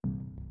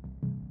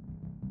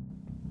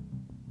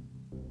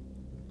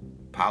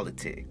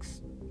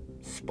politics,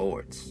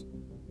 sports,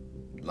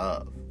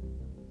 love,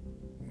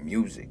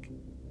 music.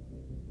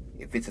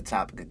 If it's a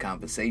topic of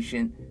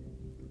conversation,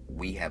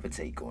 we have a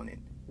take on it.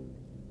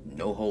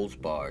 No holds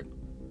barred,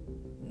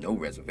 no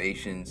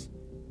reservations,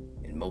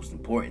 and most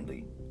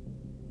importantly,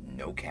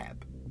 no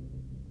cap.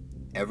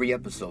 Every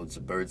episode's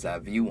a bird's eye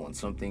view on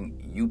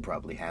something you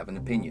probably have an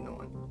opinion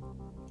on,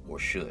 or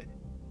should.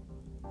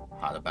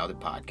 Hot About It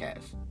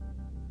podcast.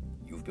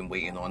 You've been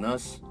waiting on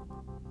us,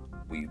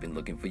 we've been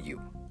looking for you.